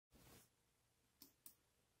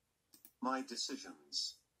My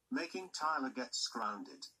decisions. Making Tyler gets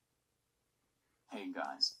grounded. Hey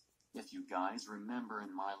guys. If you guys remember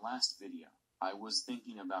in my last video, I was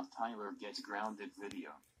thinking about Tyler gets grounded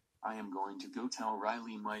video. I am going to go tell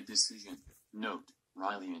Riley my decision. Note,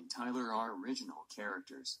 Riley and Tyler are original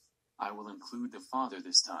characters. I will include the father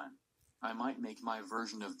this time. I might make my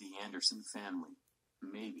version of the Anderson family.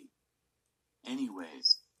 Maybe.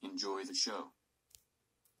 Anyways, enjoy the show.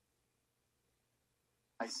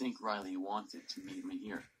 I think Riley wanted to meet me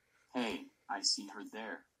here. Hey, I see her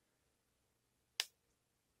there.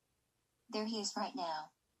 There he is right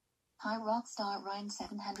now. Hi Rockstar Ryan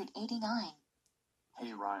 789.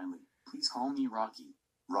 Hey Riley, please call me Rocky.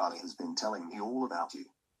 Riley has been telling me all about you.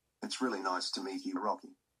 It's really nice to meet you,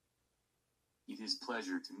 Rocky. It is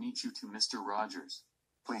pleasure to meet you too, Mr. Rogers.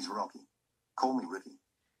 Please, Rocky. Call me Ricky.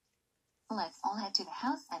 Let's all head to the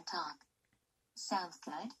house and talk. Sounds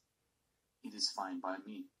good? It is fine by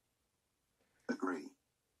me. Agree.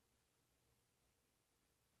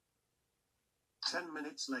 10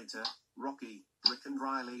 minutes later, Rocky, Rick and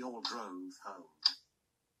Riley all drove home.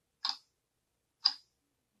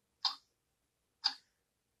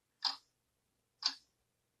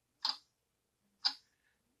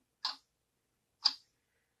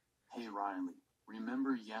 Hey Riley,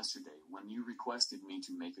 remember yesterday when you requested me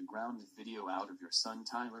to make a grounded video out of your son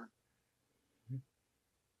Tyler?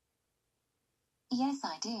 Yes,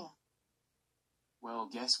 I do. Well,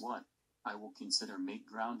 guess what? I will consider make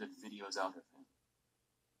grounded videos out of him.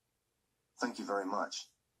 Thank you very much.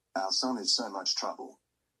 Our son is so much trouble.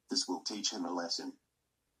 This will teach him a lesson.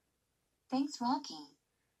 Thanks, Rocky.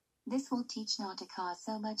 This will teach not to cause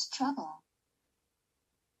so much trouble.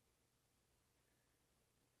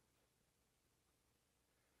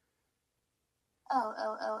 Oh.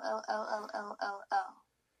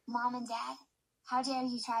 Mom and Dad, how dare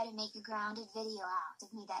you try to make a grounded video out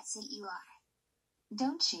of me, that sweet you are.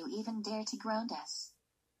 Don't you even dare to ground us.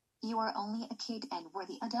 You are only a kid and we're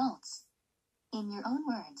the adults. In your own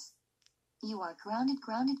words, you are grounded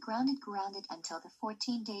until the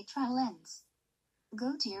 14-day trial ends.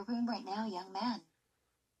 Go to your room right now, young man.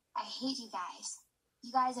 I hate you guys.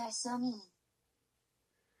 You guys are so mean.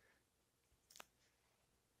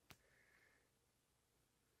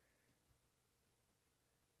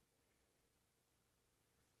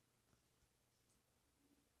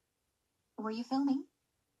 Were you filming?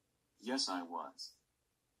 Yes, I was.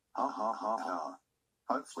 Ha ha ha ha.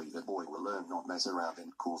 Hopefully the boy will learn not mess around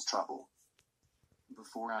and cause trouble.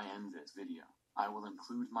 Before I end this video, I will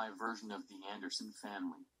include my version of the Anderson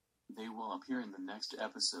family. They will appear in the next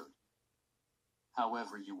episode.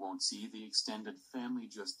 However, you won't see the extended family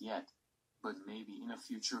just yet, but maybe in a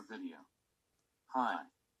future video. Hi,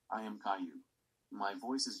 I am Caillou. My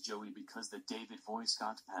voice is Joey because the David voice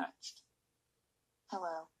got patched.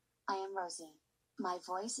 Hello, I am Rosie. My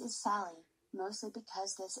voice is Sally, mostly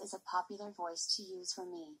because this is a popular voice to use for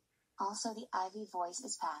me. Also, the Ivy voice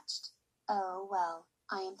is patched. Oh well,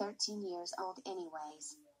 I am 13 years old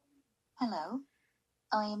anyways. Hello,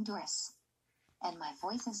 I am Doris. And my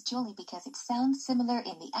voice is Julie because it sounds similar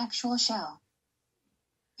in the actual show.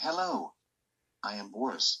 Hello, I am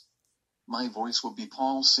Boris. My voice will be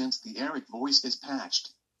Paul since the Eric voice is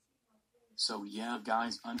patched. So yeah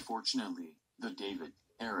guys, unfortunately, the David,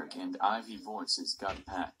 Eric and Ivy voices got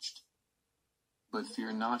patched. But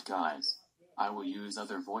fear not guys, I will use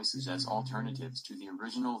other voices as alternatives to the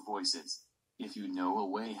original voices. If you know a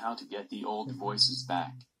way how to get the old voices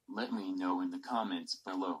back, let me know in the comments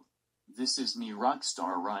below. This is me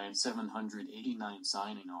Rockstar Ryan 789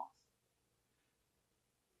 signing off.